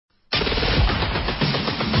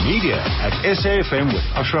Media at SAFM with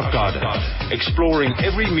Ashraf Garda. Exploring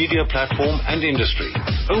every media platform and industry.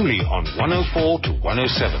 Only on 104 to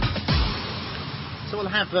 107. So we'll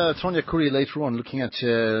have Tonya Curry later on looking at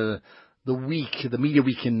the media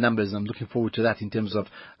weekend numbers. I'm looking forward to that in terms of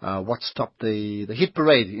what's topped the hit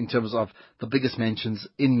parade in terms of the biggest mentions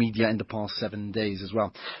in media in the past 7 days as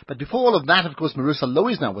well. But before all of that, of course, Marisa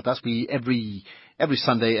Louw is now with us. We every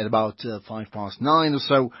Sunday at about 9:05 or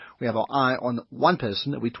so, we have our eye on one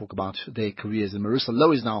person that we talk about their careers. And Marisa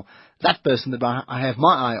Louw is now that person that I have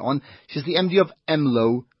my eye on. She's the MD of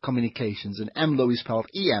Emlo Communications, and Emlo is spelled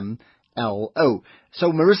EMLO.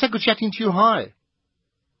 So Marisa, good chatting to you. Hi.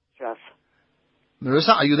 Yes. Marisa,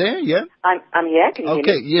 are you there? Yeah? I'm here. Can you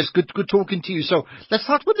hear me? Yes, good talking to you. So let's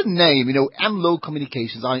start with the name, Emlo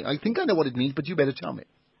Communications. I think I know what it means, but you better tell me.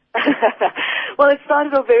 Well, it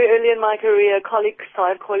started off very early in my career. Colleagues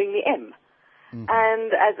started calling me M. Mm-hmm.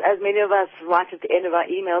 And as many of us write at the end of our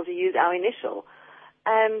emails, we use our initial.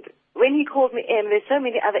 And when he called me M, there's so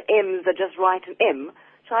many other M's that just write an M.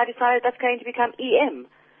 So I decided that's going to become EM.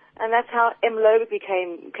 And that's how Emlo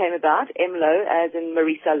came about, Emlo as in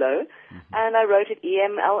Marisa Louw, and I wrote it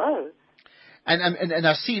EMLO. And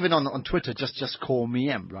I see even on Twitter, just call me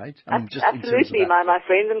M, right? Absolutely, my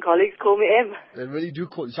friends and colleagues call me M. They really do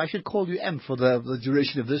call you. So I should call you M for the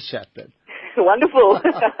duration of this chat then. Wonderful.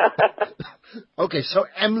 Okay, so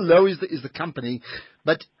Emlo is the company,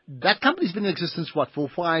 but that company's been in existence, for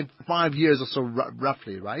five years or so,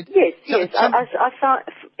 roughly, right? Yes, yes.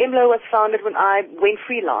 Emlo was founded when I went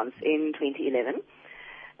freelance in 2011,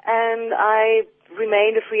 and I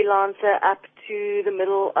remained a freelancer up to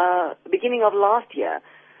the beginning of last year,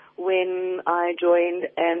 when I joined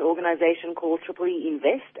an organization called Triple E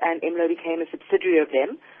Invest, and Emlo became a subsidiary of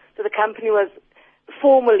them. So the company was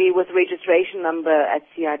formally with registration number at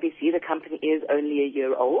CIBC. The company is only a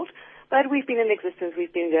year old, but we've been in existence.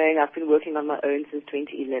 We've been I've been working on my own since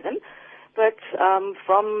 2011. But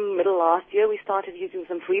from middle last year, we started using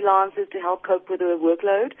some freelancers to help cope with the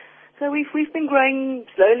workload. So we've been growing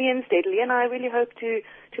slowly and steadily, and I really hope to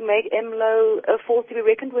make Emlo a force to be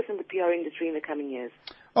reckoned with in the PR industry in the coming years.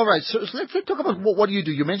 All right, so let's talk about what do you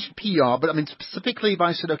do. You mentioned PR, but I mean specifically, if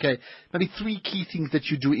I said, okay, maybe 3 key things that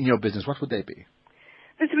you do in your business, what would they be?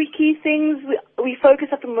 The 3 key things we focus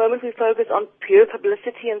at the moment. We focus on pure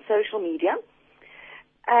publicity and social media.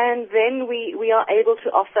 And then we are able to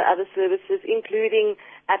offer other services, including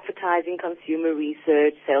advertising, consumer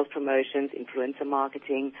research, sales promotions, influencer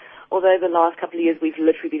marketing. Although the last couple of years we've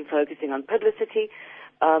literally been focusing on publicity.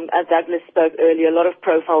 As Douglas spoke earlier, a lot of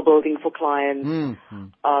profile building for clients,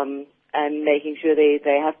 and making sure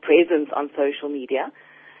they have presence on social media,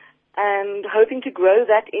 and hoping to grow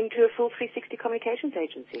that into a full 360 communications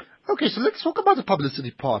agency. Okay, so let's talk about the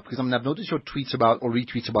publicity part, because I've noticed your tweets about or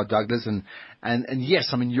retweets about Douglas, and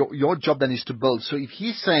yes, your job then is to build. So if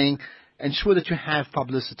he's saying ensure that you have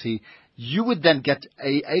publicity, you would then get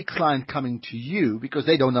a client coming to you because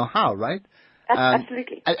they don't know how, right?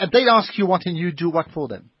 Absolutely. And they'd ask you what, and you do what for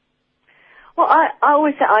them? Well, I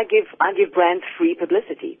always say I give brands free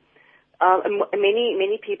publicity.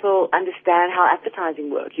 Many people understand how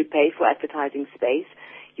advertising works. You pay for advertising space.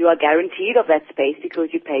 You are guaranteed of that space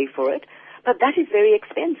because you pay for it. But that is very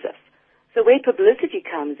expensive. So where publicity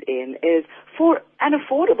comes in is for an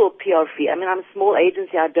affordable PR fee. I mean, I'm a small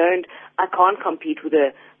agency. I can't compete with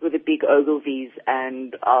the big Ogilvies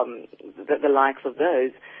and the likes of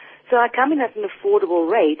those. So I come in at an affordable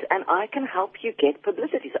rate, and I can help you get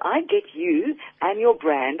publicity. So I get you and your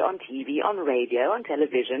brand on TV, on radio, on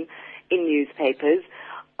television, in newspapers,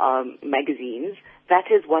 magazines. That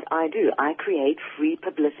is what I do. I create free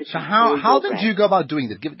publicity. So how then do you go about doing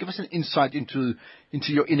that? Give us an insight into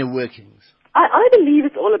your inner workings. I believe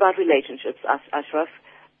it's all about relationships, Ashraf.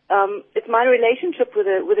 It's my relationship with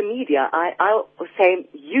the media. I'll say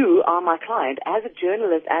you are my client. As a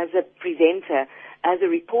journalist, as a presenter, as a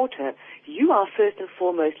reporter, you are first and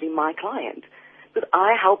foremostly my client, because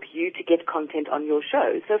I help you to get content on your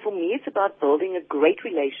show. So for me, it's about building a great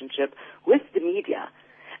relationship with the media,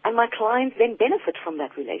 and my clients then benefit from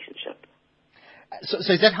that relationship. So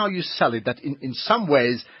is that how you sell it? That in some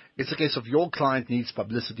ways it's a case of your client needs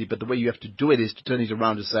publicity, but the way you have to do it is to turn it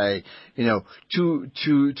around to say, to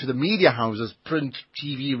the media houses, print,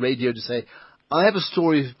 TV, radio, to say, I have a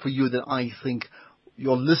story for you that I think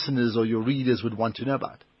your listeners or your readers would want to know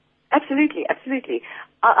about. Absolutely, absolutely.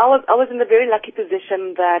 I was in the very lucky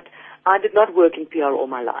position that I did not work in PR all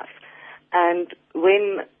my life. And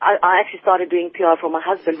when I actually started doing PR for my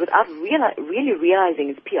husband without really realizing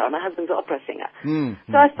it's PR. My husband's an opera singer.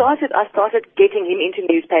 So I started getting him into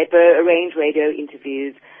newspaper, arrange radio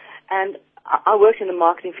interviews, and I worked in the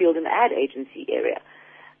marketing field in the ad agency area.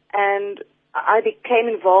 And I became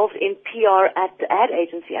involved in PR at the ad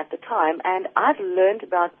agency at the time, and I've learned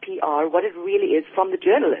about PR, what it really is, from the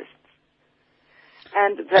journalists.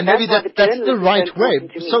 And maybe that's the right way.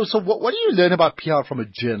 So what do you learn about PR from a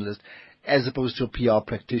journalist as opposed to a PR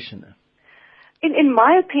practitioner? In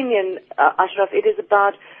my opinion, Ashraf, it is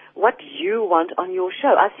about what you want on your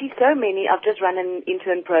show. I see so many. I've just run an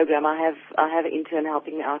intern program. I have an intern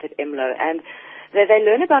helping me out at Emlo, and they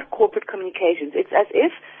learn about corporate communications. It's as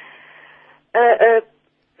if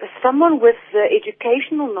someone with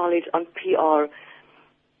educational knowledge on PR.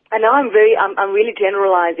 And now I'm really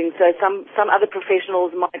generalizing, so some other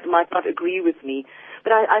professionals might not agree with me.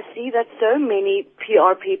 But I see that so many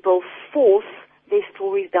PR people force their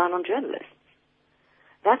stories down on journalists.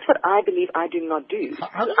 That's what I believe I do not do.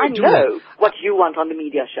 I know what you want on the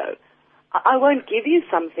media show. I won't give you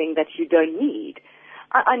something that you don't need.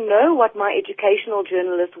 I know what my educational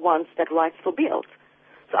journalist wants that writes for bills.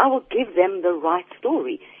 So I will give them the right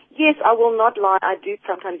story. Yes, I will not lie. I do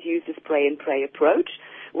sometimes use the spray and pray approach,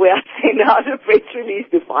 where I send out a press release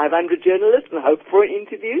to 500 journalists and hope for an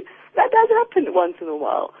interview. That does happen once in a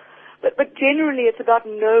while. But generally it's about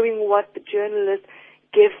knowing what the journalist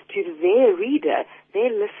gives to their reader,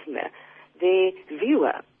 their listener, their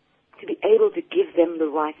viewer, to be able to give them the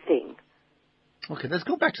right thing. Okay, let's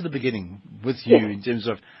go back to the beginning with you in terms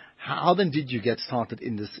of how then did you get started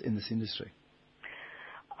in this industry?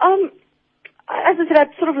 As I said, I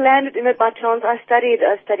sort of landed in it by chance. I studied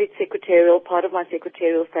secretarial. Part of my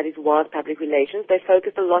secretarial studies was public relations. They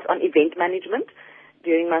focused a lot on event management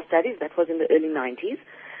during my studies. That was in the early 90s.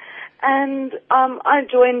 And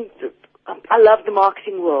I loved the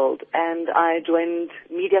marketing world, and I joined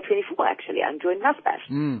Media 24, actually. I joined Nasbash,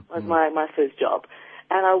 was my first job.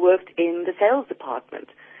 And I worked in the sales department.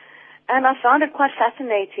 And I found it quite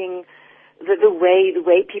fascinating the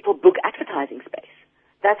way people book advertising space.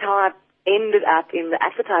 That's how I ended up in the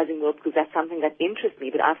advertising world, because that's something that interests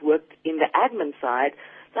me, but I've worked in the admin side,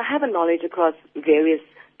 so I have a knowledge across various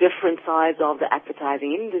different sides of the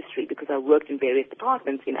advertising industry because I worked in various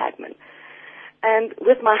departments in admin. And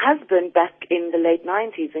with my husband back in the late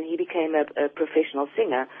 90s, when he became a professional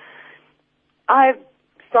singer, I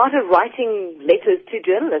started writing letters to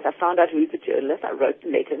journalists. I found out who's the journalist. I wrote the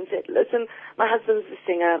letter and said, listen, my husband's a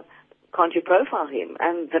singer, can't you profile him?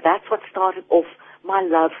 And that's what started off my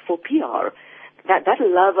love for PR. That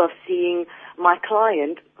love of seeing my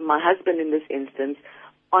client, my husband in this instance,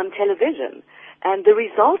 on television, and the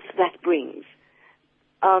results that brings.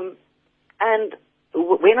 And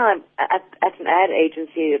when I'm at an ad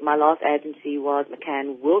agency, my last agency was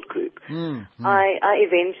McCann World Group, I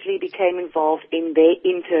eventually became involved in their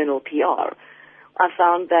internal PR. I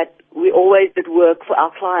found that we always did work for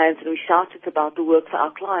our clients, and we shouted about the work for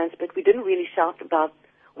our clients, but we didn't really shout about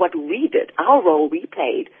what we did, our role we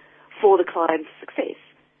played for the client's success.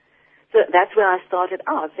 So that's where I started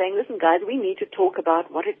out, saying, listen, guys, we need to talk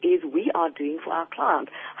about what it is we are doing for our client.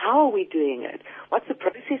 How are we doing it? What's the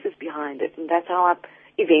processes behind it? And that's how I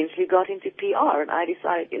eventually got into PR, and I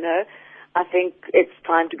decided, I think it's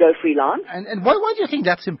time to go freelance. And why do you think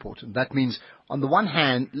that's important? That means, on the one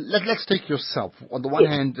hand, let's take yourself. On the one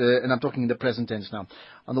hand, and I'm talking in the present tense now,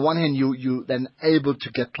 on the one hand, you then able to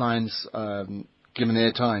get clients given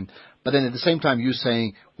airtime. But then at the same time, you're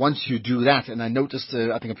saying once you do that, and I noticed,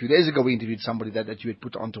 I think a few days ago we interviewed somebody that you had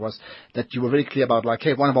put onto us, that you were very clear about, like,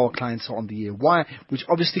 hey, one of our clients are on the air. Why? Which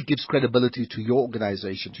obviously gives credibility to your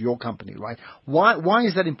organization, to your company, right? Why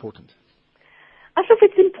is that important? I think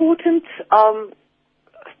it's important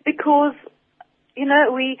because,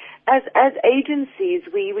 we as agencies,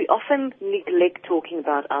 we often neglect talking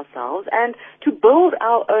about ourselves, and to build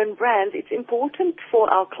our own brands, it's important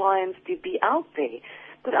for our clients to be out there,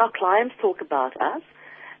 because our clients talk about us.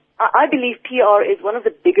 I believe PR is one of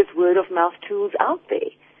the biggest word-of-mouth tools out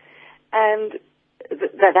there, and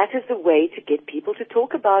that is the way to get people to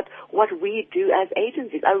talk about what we do as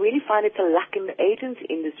agencies. I really find it's a lack in the agency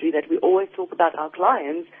industry that we always talk about our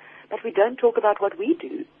clients, but we don't talk about what we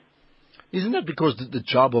do. Isn't that because the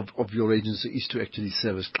job of your agency is to actually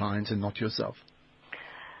service clients and not yourself?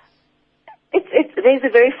 There's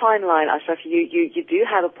a very fine line, Ashraf. You do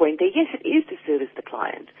have a point there. Yes, it is to service the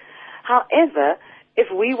client. However, if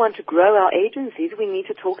we want to grow our agencies, we need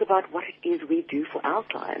to talk about what it is we do for our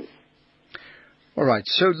clients. All right.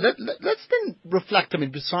 So let's then reflect. I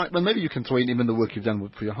mean, maybe you can throw in even the work you've done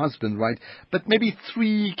for your husband, right? But maybe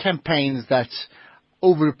 3 campaigns that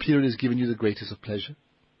over a period has given you the greatest of pleasure.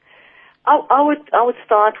 I would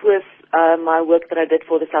start with my work that I did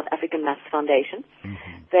for the South African Maths Foundation.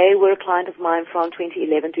 Mm-hmm. They were a client of mine from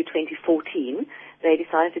 2011 to 2014. They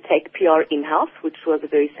decided to take PR in-house, which was a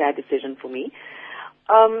very sad decision for me.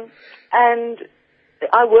 And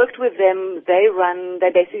I worked with them.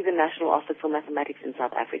 They're basically the National Office for Mathematics in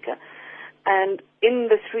South Africa. And in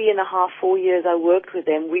the 3.5, 4 years I worked with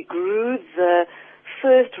them, we grew the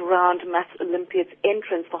first round Maths Olympiads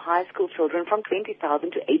entrance for high school children from 20,000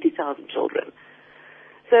 to 80,000 children.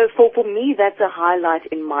 So for me, that's a highlight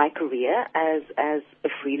in my career as a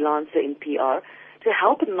freelancer in PR, to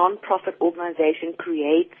help a non-profit organization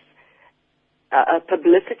create a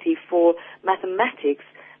publicity for mathematics.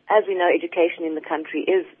 As we know, education in the country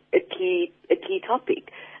is a key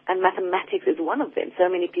topic, and mathematics is one of them. So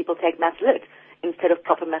many people take Maths Lit instead of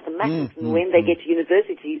proper mathematics, and when they get to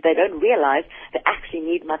university, they don't realize they actually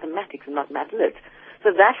need mathematics and not Maths Lit. So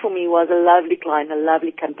that for me was a lovely client, a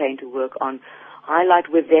lovely campaign to work on. Highlight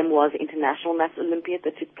with them was International Maths Olympiad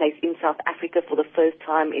that took place in South Africa for the first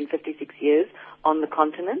time in 56 years on the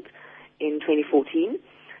continent in 2014.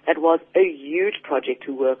 That was a huge project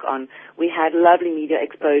to work on. We had lovely media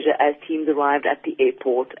exposure as teams arrived at the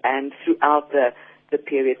airport, and throughout the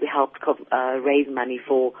period we helped raise money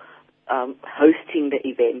for hosting the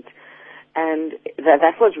event. And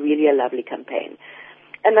that was really a lovely campaign.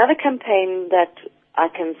 Another campaign that I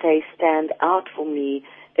can say stand out for me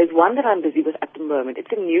is one that I'm busy with at the moment.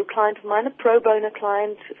 It's a new client of mine, a pro bono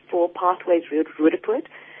client for Pathways Roodepoort.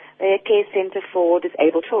 They're a care center for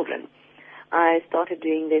disabled children. I started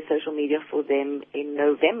doing their social media for them in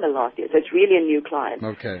November last year, so it's really a new client.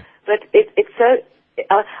 Okay. But it's so,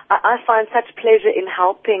 I find such pleasure in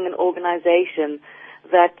helping an organization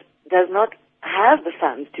that does not have the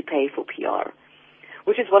funds to pay for PR,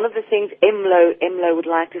 which is one of the things Emlo would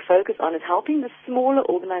like to focus on, is helping the smaller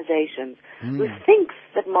organizations who thinks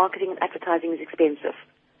that marketing and advertising is expensive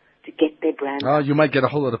to get their brand out. You might get a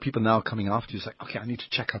whole lot of people now coming after you. It's like, okay, I need to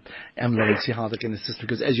check out Emlo and see how they can assist,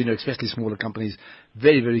 because as you know, especially smaller companies,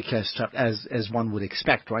 very, very cash-strapped, as one would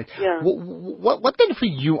expect, right? Yeah. What then for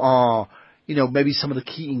you are, maybe some of the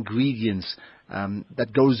key ingredients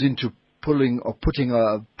that goes into pulling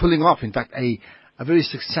off, in fact, a very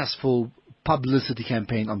successful publicity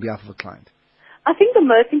campaign on behalf of a client? I think the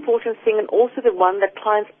most important thing, and also the one that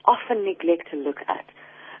clients often neglect to look at,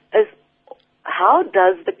 is how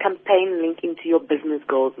does the campaign link into your business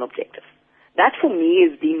goals and objectives? That for me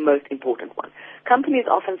is the most important one. Companies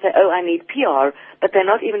often say, I need PR, but they're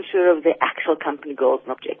not even sure of their actual company goals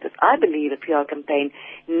and objectives. I believe a PR campaign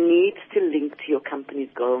needs to link to your company's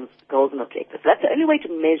goals and objectives. That's the only way to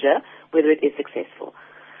measure whether it is successful.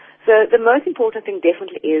 So the most important thing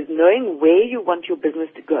definitely is knowing where you want your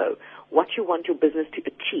business to go, what you want your business to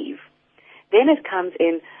achieve. Then it comes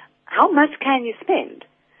in, how much can you spend?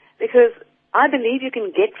 Because I believe you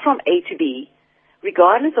can get from A to B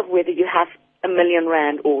regardless of whether you have R1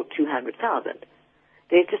 million or 200,000.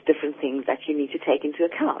 There's just different things that you need to take into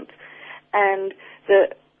account. And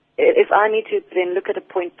if I need to then look at a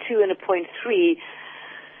point 2 and a point 3,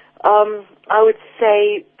 I would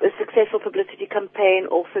say a successful publicity campaign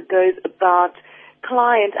also goes about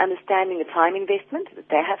client understanding the time investment that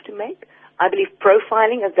they have to make. I believe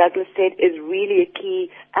profiling, as Douglas said, is really a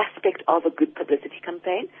key aspect of a good publicity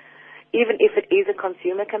campaign. Even if it is a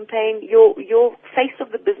consumer campaign, your face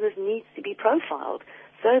of the business needs to be profiled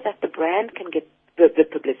so that the brand can get the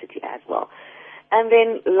publicity as well. And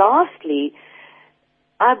then lastly,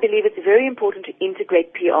 I believe it's very important to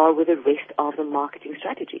integrate PR with the rest of the marketing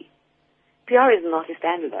strategy. PR is not a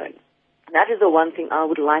standalone. That is the one thing I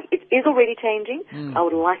would like. It is already changing. I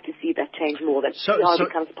would like to see that change more, that PR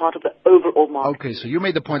becomes part of the overall marketing. Okay, so you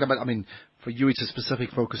made the point about, for you it's a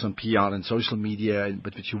specific focus on PR and social media,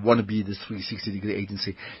 but you want to be this 360-degree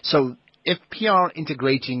agency. So if PR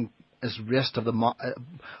integrating as rest of the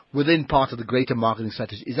within part of the greater marketing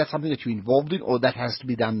strategy, is that something that you're involved in, or that has to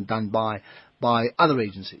be done by other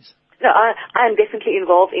agencies? No, I am definitely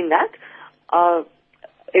involved in that.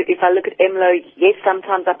 If I look at Emlo, yes,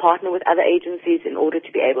 sometimes I partner with other agencies in order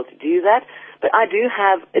to be able to do that. But I do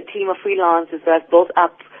have a team of freelancers that I've built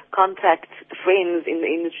up, contact friends in the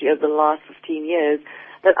industry over the last 15 years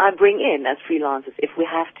that I bring in as freelancers if we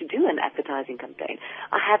have to do an advertising campaign.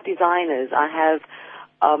 I have designers, I have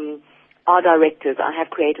art directors, I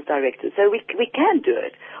have creative directors. So we can do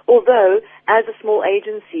it. Although, as a small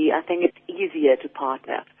agency, I think it's easier to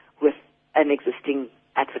partner with an existing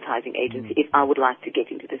advertising agency if I would like to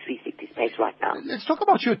get into the 360 space right now. Let's talk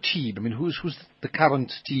about your team. Who's the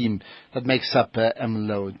current team that makes up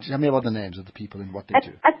Emlo? Tell me about the names of the people and what they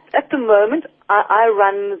do. At the moment, I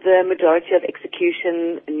run the majority of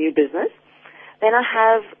execution new business. Then I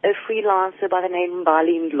have a freelancer by the name of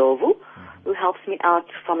Louw, who helps me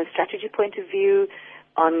out from a strategy point of view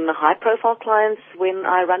on high-profile clients when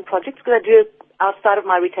I run projects, because outside of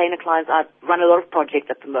my retainer clients, I run a lot of projects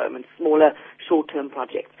at the moment, smaller, short-term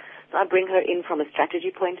projects. So I bring her in from a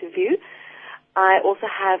strategy point of view. I also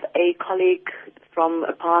have a colleague from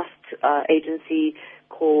a past agency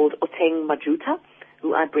called Oteng Majuta,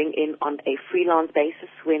 who I bring in on a freelance basis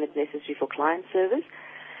when it's necessary for client service.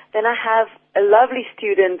 Then I have a lovely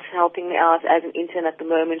student helping me out as an intern at the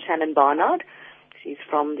moment, Shannon Barnard. She's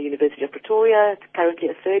from the University of Pretoria, currently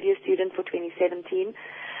a third-year student for 2017.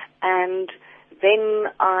 And then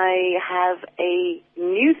I have a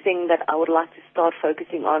new thing that I would like to start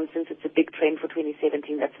focusing on since it's a big trend for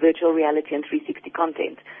 2017. That's virtual reality and 360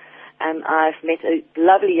 content. And I've met a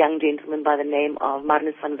lovely young gentleman by the name of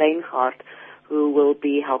Marisa van Wijngaard, who will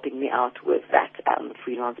be helping me out with that on a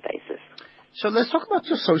freelance basis. So let's talk about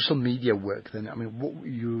your social media work then. I mean,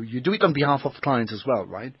 you do it on behalf of clients as well,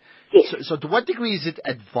 right? Yes. So to what degree is it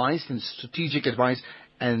advice and strategic advice,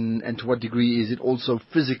 and to what degree is it also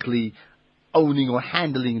physically owning or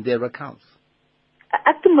handling their accounts?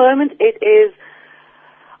 At the moment, it is,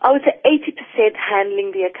 I would say, 80%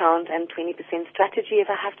 handling the account and 20% strategy, if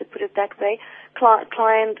I have to put it that way.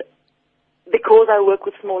 Client, because I work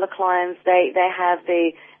with smaller clients, they have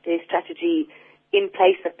their strategy in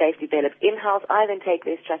place that they've developed in-house. I then take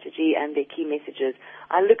their strategy and their key messages.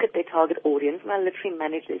 I look at their target audience, and I literally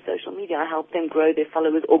manage their social media. I help them grow their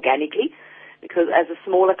followers organically, because as a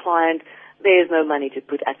smaller client, there's no money to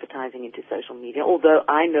put advertising into social media, although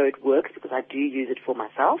I know it works because I do use it for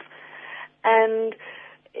myself. And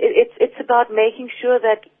it's about making sure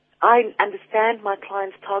that I understand my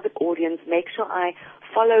client's target audience, make sure I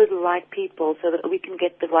follow the right people so that we can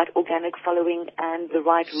get the right organic following and the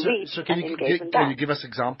right reach and engagement. Can you give us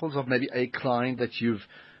examples of maybe a client that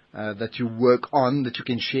that you work on, that you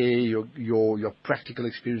can share your practical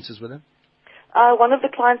experiences with them? One of the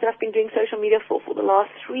clients that I've been doing social media for the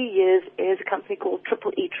last 3 years is a company called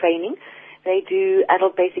Triple E Training. They do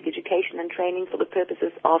adult basic education and training for the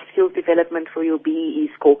purposes of skills development for your BEE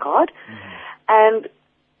scorecard. Mm-hmm. And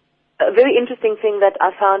a very interesting thing that I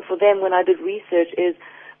found for them when I did research is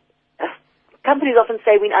companies often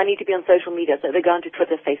say, I need to be on social media. So they go onto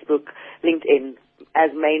Twitter, Facebook, LinkedIn as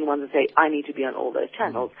main ones and say, I need to be on all those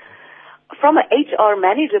channels. Mm-hmm. From an HR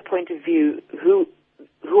manager point of view, who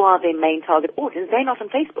are their main target audience, they're not on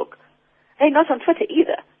Facebook. They're not on Twitter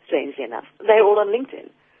either, strangely enough. They're all on LinkedIn.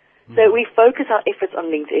 Mm-hmm. So we focus our efforts on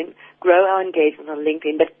LinkedIn, grow our engagement on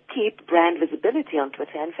LinkedIn, but keep brand visibility on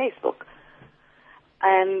Twitter and Facebook.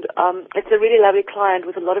 And it's a really lovely client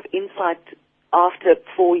with a lot of insight after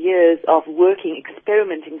 4 years of working,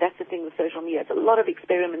 experimenting. That's the thing with social media. It's a lot of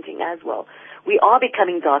experimenting as well. We are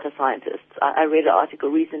becoming data scientists. I read an article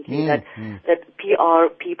recently that PR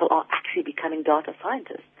people are actually becoming data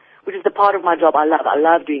scientists, which is the part of my job I love. I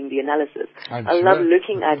love doing the analysis. I love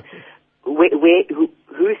looking at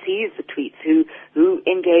who sees the tweets, who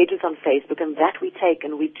engages on Facebook, and that we take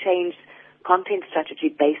and we change content strategy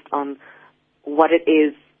based on what it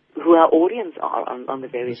is, who our audience are on the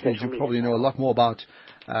various social media. You probably know a lot more about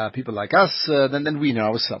people like us than we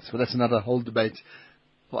know ourselves, but that's another whole debate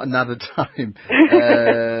for another time.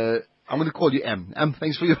 I'm going to call you Em. Em,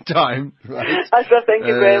 thanks for your time. Right? Ashraf, thank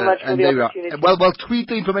you very much for the opportunity. Well, tweet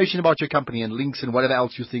the information about your company and links and whatever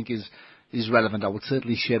else you think is relevant. I would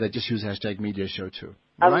certainly share that. Just use #MediaShow too.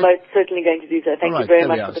 I'm most certainly going to do so. Thank you very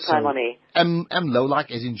much for the time on air. Emlo,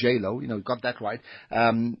 like as in J-Lo, got that right.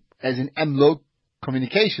 As in Emlo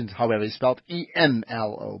Communications, however, is spelled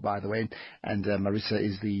EMLO, by the way. And Marisa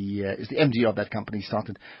is the MD of that company.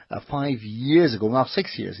 Started 5 years ago, now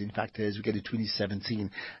 6 years, in fact, as we get to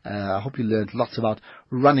 2017. I hope you learned lots about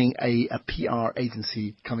running a PR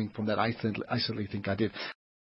agency coming from that. I certainly think I did.